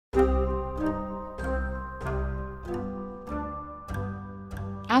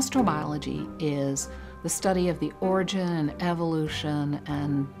Astrobiology is the study of the origin and evolution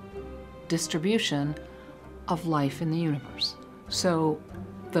and distribution of life in the universe. So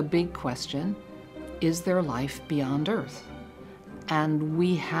the big question, is there life beyond Earth? And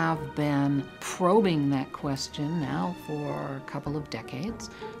we have been probing that question now for a couple of decades.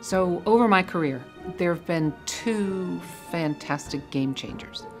 So over my career, there have been two fantastic game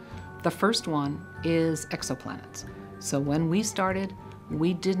changers. The first one is exoplanets. So when we started,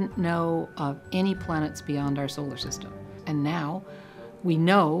 we didn't know of any planets beyond our solar system. And now we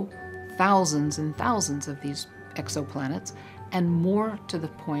know thousands and thousands of these exoplanets, and more to the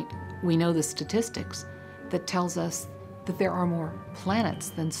point, we know the statistics that tells us that there are more planets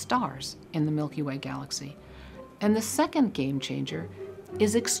than stars in the Milky Way galaxy. And the second game changer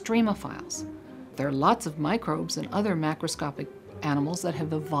is extremophiles. There are lots of microbes and other macroscopic animals that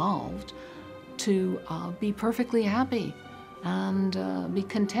have evolved to be perfectly happy and be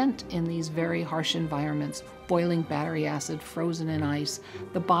content in these very harsh environments, boiling battery acid, frozen in ice,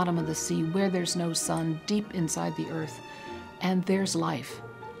 the bottom of the sea where there's no sun, deep inside the earth, and there's life.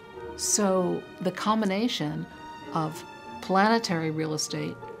 So the combination of planetary real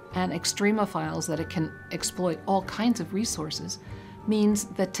estate and extremophiles that it can exploit all kinds of resources means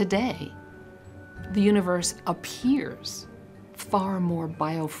that today the universe appears far more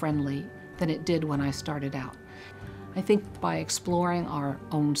bio-friendly than it did when I started out. I think by exploring our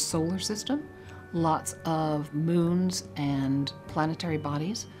own solar system, lots of moons and planetary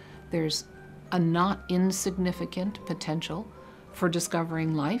bodies, there's a not insignificant potential for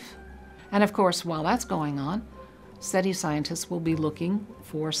discovering life. And of course, while that's going on, SETI scientists will be looking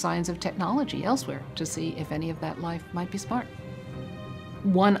for signs of technology elsewhere to see if any of that life might be smart.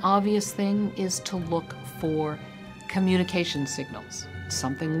 One obvious thing is to look for communication signals,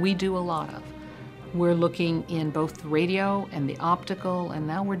 something we do a lot of. We're looking in both the radio and the optical, and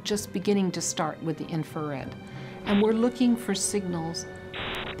now we're just beginning to start with the infrared. And we're looking for signals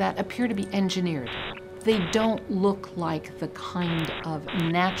that appear to be engineered. They don't look like the kind of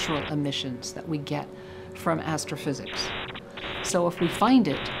natural emissions that we get from astrophysics. So if we find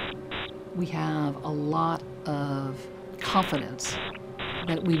it, we have a lot of confidence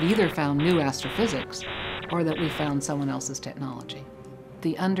that we've either found new astrophysics or that we found someone else's technology.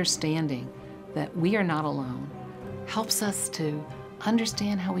 The understanding that we are not alone helps us to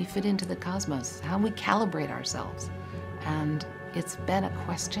understand how we fit into the cosmos, how we calibrate ourselves. And it's been a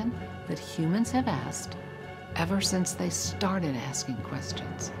question that humans have asked ever since they started asking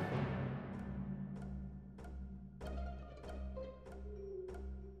questions.